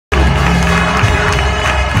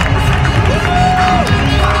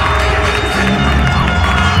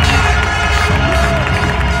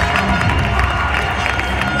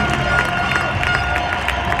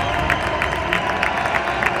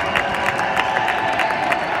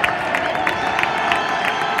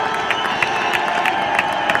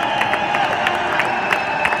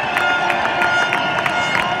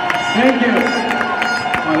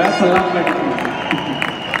Salam alaikum.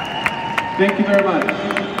 Thank you very much.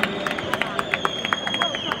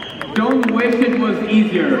 Don't wish it was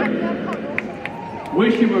easier.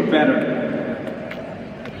 Wish it were better.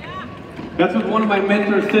 That's what one of my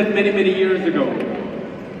mentors said many, many years ago.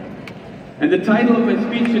 And the title of my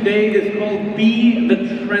speech today is called Be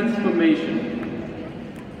the Transformation.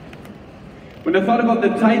 When I thought about the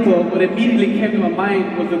title, what immediately came to my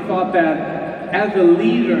mind was the thought that as a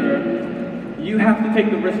leader, you have to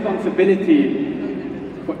take the responsibility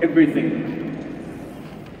for everything.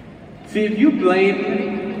 See, if you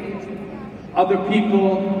blame other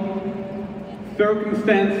people,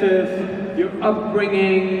 circumstances, your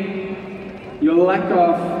upbringing, your lack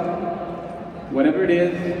of whatever it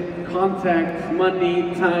is, contacts,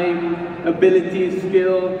 money, time, ability,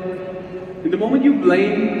 skill, and the moment you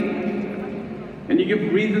blame and you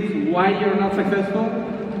give reasons why you're not successful,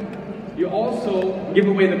 you also give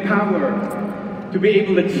away the power to be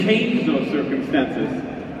able to change those circumstances.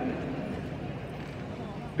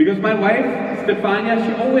 Because my wife, Stefania,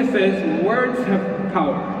 she always says, words have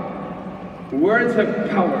power. Words have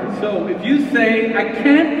power. So if you say, I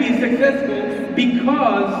can't be successful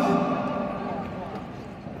because,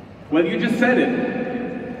 well, you just said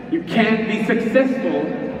it. You can't be successful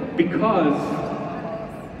because.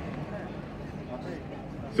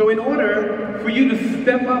 So in order for you to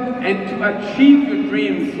step up and to achieve your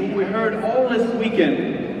dreams, what we heard all this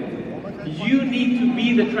weekend, you need to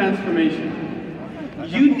be the transformation.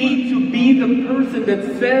 You need to be the person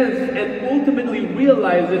that says and ultimately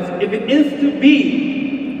realizes, if it is to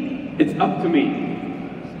be, it's up to me.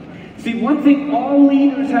 See, one thing all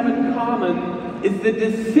leaders have in common is the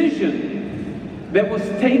decision that was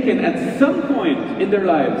taken at some point in their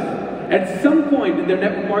lives, at some point in their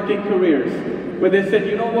network marketing careers, where they said,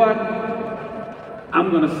 you know what, I'm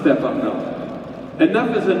going to step up now.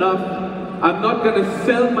 Enough is enough. I'm not going to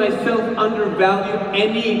sell myself undervalued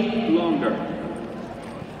any longer.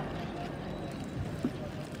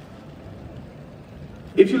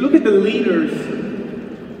 If you look at the leaders,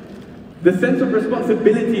 the sense of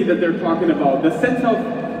responsibility that they're talking about, the sense of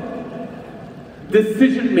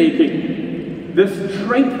decision making, the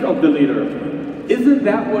strength of the leader, isn't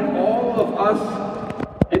that what all of us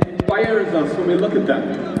inspires us when we look at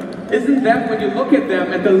them? Isn't that when you look at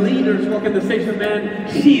them, at the leaders walking the station, man,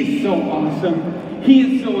 she's so awesome, he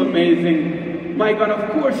is so amazing, my God, of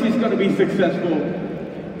course he's going to be successful.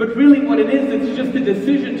 But really what it is, it's just a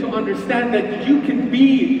decision to understand that you can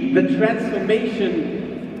be the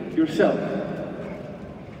transformation yourself.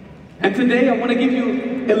 And today I want to give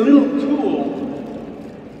you a little tool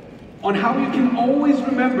on how you can always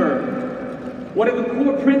remember what are the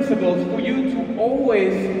core principles for you to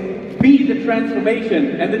always be the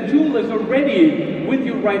transformation. And the tool is already with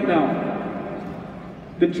you right now.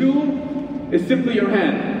 The tool is simply your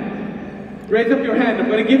hand. Raise up your hand. I'm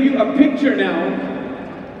going to give you a picture now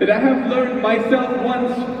that I have learned myself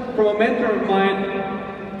once from a mentor of mine,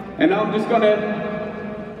 and I'm just going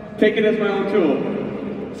to take it as my own tool.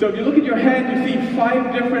 So if you look at your hand, you see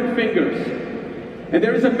 5 different fingers. And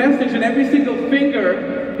there is a message in every single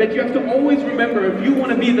finger that you have to always remember if you want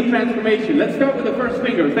to be the transformation. Let's start with the first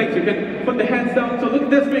finger. Thanks, you can put the hands down. So look at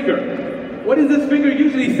this finger. What does this finger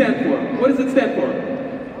usually stand for? What does it stand for?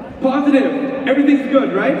 Positive. Everything's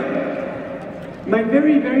good, right? My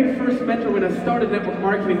very, very first mentor when I started network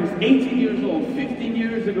marketing was 18 years old, 15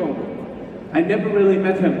 years ago. I never really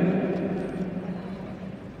met him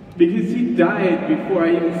because he died before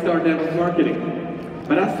I even started network marketing.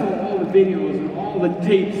 But I saw all the videos and all the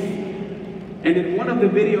tapes. And in one of the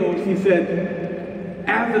videos he said,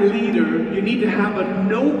 as a leader, you need to have a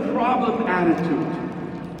no problem attitude.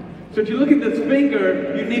 So if you look at this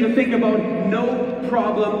finger, you need to think about no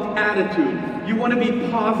problem attitude. You want to be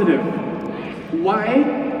positive. Why?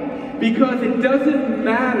 Because it doesn't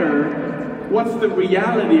matter what's the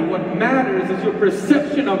reality. What matters is your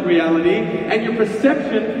perception of reality, and your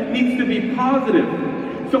perception needs to be positive.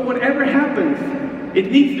 So whatever happens,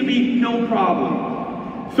 it needs to be no problem.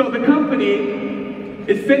 So the company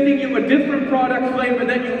is sending you a different product flavor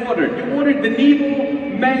that you ordered. You ordered the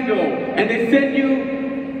Nebo Mango, and they send you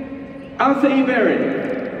acai berry.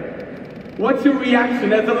 What's your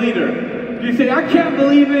reaction as a leader? You say, I can't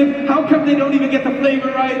believe it, how come they don't even get the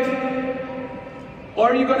flavor right? Or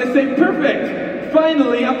are you going to say, perfect,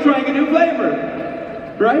 finally I'm trying a new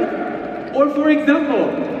flavor, right? Or for example,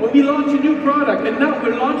 when we launch a new product, and now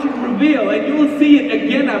we're launching Reveal, and you will see it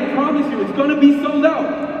again, I promise you, it's going to be sold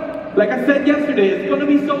out. Like I said yesterday, it's going to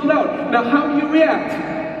be sold out. Now how do you react?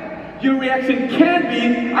 Your reaction can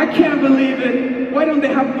be, I can't believe it, why don't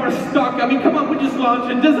they have more stock? I mean, come on, we just launched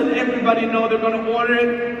it, doesn't everybody know they're going to order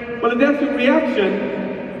it? Well, if that's your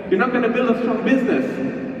reaction, you're not going to build a strong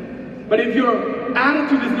business. But if your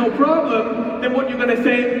attitude is no problem, then what you're going to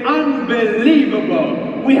say,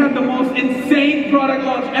 unbelievable. We have the most insane product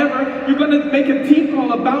launch ever. You're going to make a team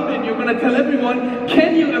call about it. You're going to tell everyone,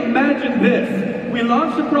 can you imagine this? We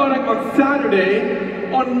launched the product on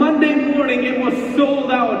Saturday. On Monday morning, it was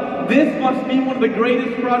sold out. This must be one of the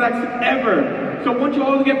greatest products ever. So I want you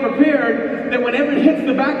all to get prepared that whenever it hits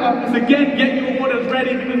the back office again, get your orders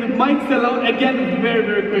ready because it might sell out again very,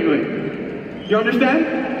 very quickly. You understand?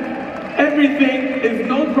 Everything is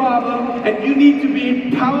no problem, and you need to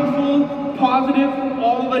be powerful, positive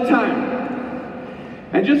all the time.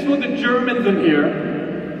 And just for the Germans in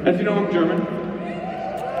here, as you know, I'm German.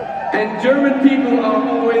 And German people are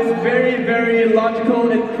always very, very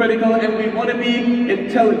logical and critical, and we want to be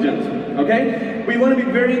intelligent, okay? We want to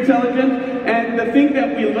be very intelligent, and the thing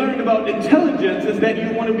that we learned about intelligence is that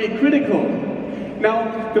you want to be critical.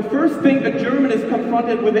 Now, the first thing a German is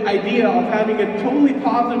confronted with the idea of having a totally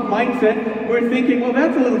positive mindset, we're thinking, well,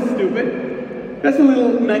 that's a little stupid. That's a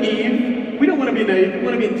little naive. We don't want to be naive. We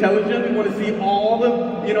want to be intelligent. We want to see all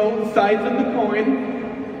the, sides of the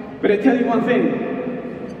coin. But I tell you one thing.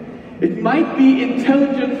 It might be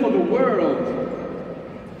intelligent for the world,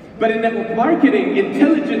 but in network marketing,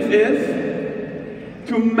 intelligence is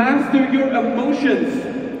to master your emotions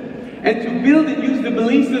and to build and use the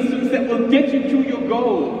belief systems that will get you to your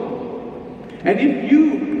goal. And if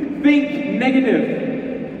you think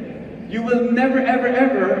negative, you will never, ever,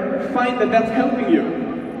 ever find that that's helping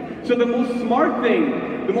you. So the most smart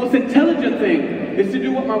thing, the most intelligent thing, is to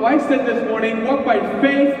do what my wife said this morning, walk by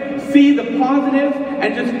faith, see the positive,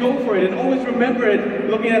 and just go for it. And always remember it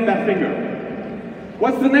looking at that finger.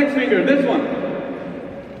 What's the next finger? This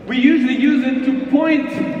one. We usually use it to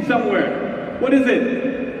point somewhere. What is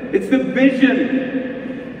it? It's the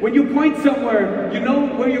vision. When you point somewhere, you know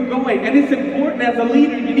where you're going. And it's important as a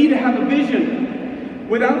leader, you need to have a vision.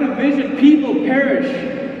 Without a vision, people perish.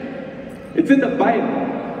 It's in the Bible.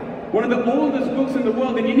 One of the oldest books in the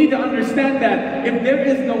world, and you need to understand that if there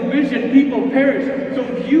is no vision, people perish. So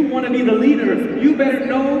if you want to be the leader, you better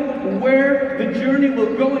know where the journey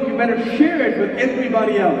will go, and you better share it with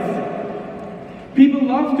everybody else. People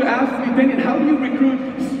love to ask me, Danien, how do you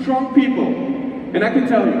recruit strong people? And I can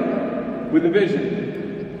tell you, with a vision.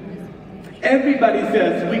 Everybody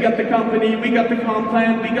says, we got the company, we got the comp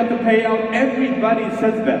plan, we got the payout. Everybody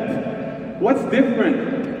says that. What's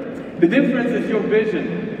different? The difference is your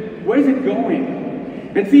vision. Where's it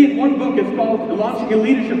going? And see, in one book, it's called Launching a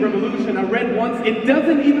Leadership Revolution. I read once, it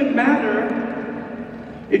doesn't even matter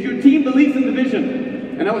if your team believes in the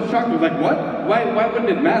vision. And I was shocked, I was like, what? Why wouldn't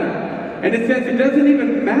it matter? And it says it doesn't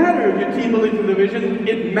even matter if your team believes in the vision.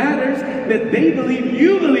 It matters that they believe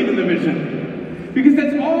you believe in the vision. Because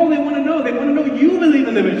that's all they want to know. They want to know you believe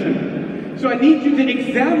in the vision. So I need you to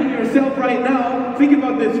examine yourself right now. Think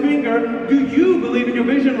about this finger. Do you believe in your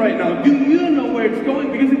vision right now? Do you know where it's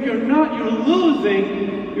going? Because if you're not, you're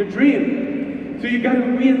losing your dream. So you got to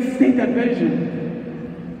reinstate that vision.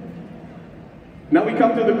 Now we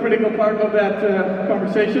come to the critical part of that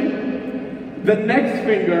conversation. The next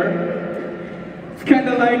finger. It's kind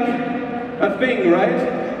of like a thing,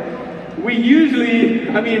 right? We usually,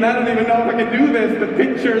 I don't even know if I can do this. The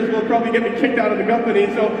pictures will probably get me kicked out of the company.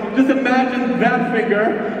 So just imagine that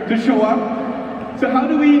finger to show up. So how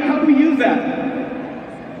do we use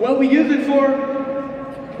that? Well, we use it for,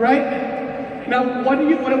 right? Now, what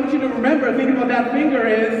I want you to remember, think about that finger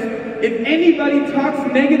is, if anybody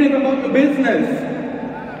talks negative about the business,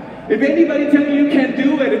 if anybody tells you you can't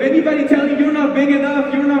do it, if anybody tells you you're not big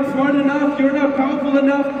enough, you're not smart enough, you're not powerful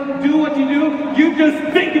enough, do what you do, you just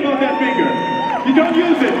think about that finger. You don't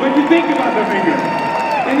use it, but you think about the finger.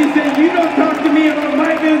 And you say, you don't talk to me about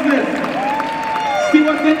my business. See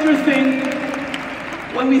what's interesting?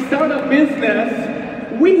 When we start a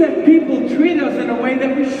business, we let people treat us in a way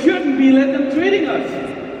that we shouldn't be letting them treating us.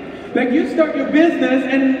 Like you start your business,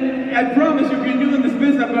 and I promise you, if you're new in this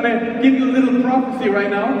business, I'm going to give you a little prophecy right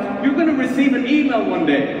now. You're going to receive an email one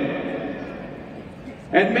day.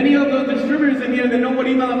 And many of the distributors in here that know what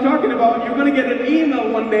email I'm talking about, you're going to get an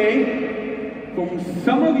email one day from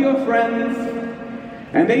some of your friends,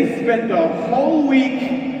 and they spent a whole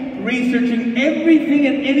week researching everything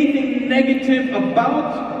and anything negative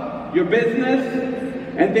about your business.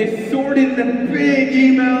 And they sort it in a big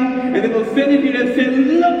email, and they will send it to you and say,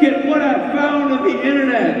 look at what I found on the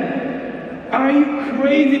internet. Are you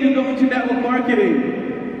crazy to go into network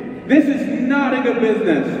marketing? This is not a good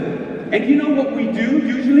business. And you know what we do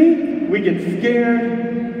usually? We get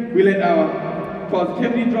scared, we let our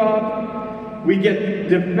positivity drop, we get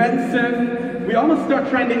defensive, we almost start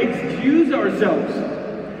trying to excuse ourselves.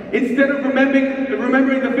 Instead of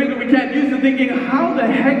remembering the finger we can't use and thinking, how the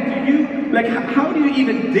heck do you, like, how do you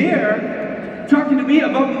even dare talking to me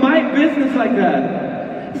about my business like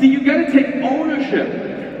that? See, you gotta take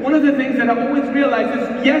ownership. One of the things that I've always realized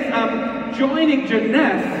is, yes, I'm joining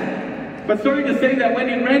Jeunesse, but sorry to say that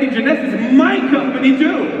Wendy and Randy, Jeunesse is my company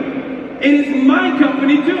too. It is my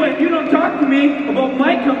company too, and you don't talk to me about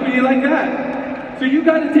my company like that. So you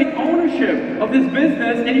got to take ownership of this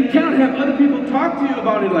business, and you can't have other people talk to you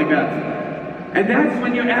about it like that. And that's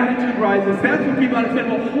when your attitude rises. That's when people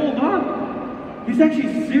understand, well, hold on. He's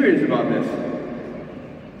actually serious about this.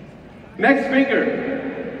 Next finger.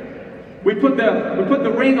 We put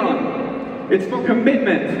the ring on. It's for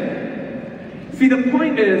commitment. See, the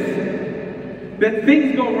point is that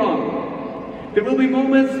things go wrong. There will be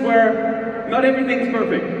moments where not everything's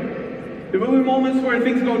perfect. There will be moments where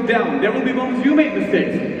things go down. There will be moments you make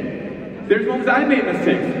mistakes. There's moments I made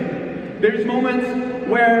mistakes. There's moments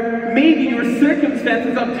where maybe your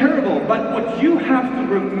circumstances are terrible, but what you have to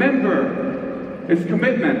remember is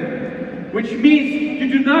commitment, which means you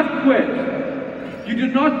do not quit. You do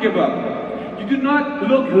not give up. You do not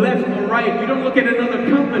look left or right. You don't look at another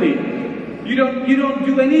company. You don't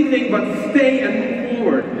do anything but stay and move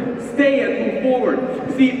forward. Stay and move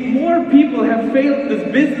forward. See, more people have failed in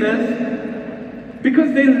this business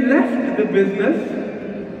because they left the business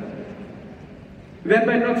than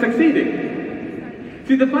by not succeeding.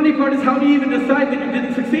 See, the funny part is, how do you even decide that you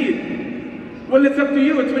didn't succeed? Well, it's up to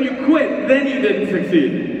you. It's when you quit, then you didn't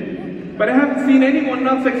succeed. But I haven't seen anyone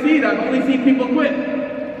not succeed. I've only seen people quit.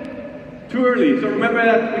 Too early. So remember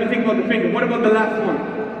that when you think about the finger. What about the last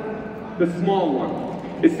one? The small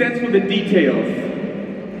one. It stands for the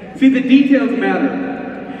details. See, the details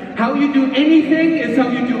matter. How you do anything is how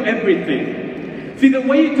you do everything. See, the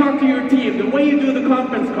way you talk to your team, the way you do the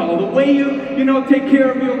conference call, the way you take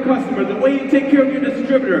care of your customer, the way you take care of your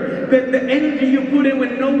distributor, the energy you put in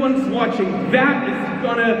when no one's watching, that is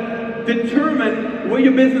gonna determine where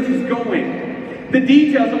your business is going. The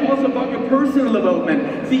details are also about your personal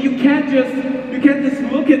development. See, you can't just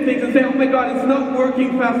look at things and say, oh my God, it's not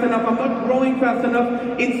working fast enough, I'm not growing fast enough,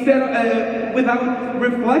 without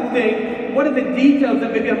reflecting, what are the details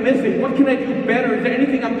that maybe I'm missing? What can I do better? Is there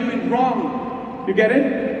anything I'm doing wrong? You get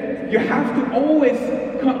it? You have to always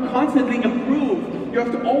constantly improve. You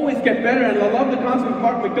have to always get better. And I love the concept of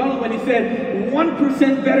Mark McDonald when he said,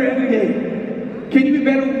 1% better every day. Can you be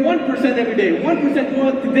better 1% every day? 1%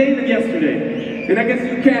 more today than yesterday. And I guess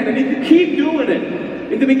you can. And if you keep doing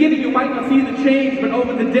it, in the beginning you might not see the change, but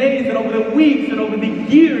over the days and over the weeks and over the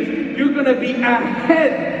years, you're going to be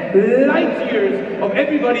ahead, light years of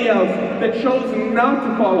everybody else that chose not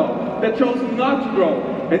to follow, that chose not to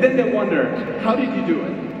grow. And then they wonder, how did you do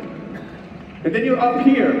it? And then you're up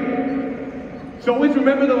here. So always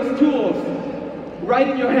remember those tools right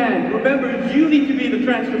in your hand. Remember, you need to be the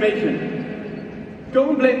transformation.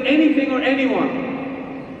 Don't blame anything or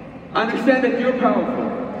anyone. Understand that you're powerful.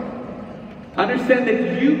 Understand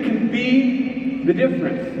that you can be the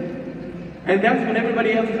difference. And that's when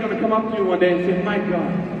everybody else is going to come up to you one day and say, my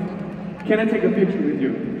God, can I take a picture with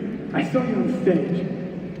you? I saw you on stage.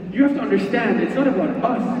 You have to understand, it's not about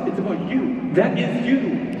us, it's about you. That is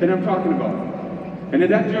you that I'm talking about. And in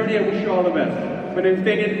that journey, I wish you all the best. My name is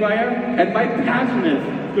Danien Feier, and my passion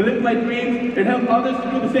is to live my dreams and help others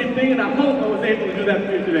to do the same thing, and I hope I was able to do that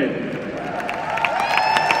for you today.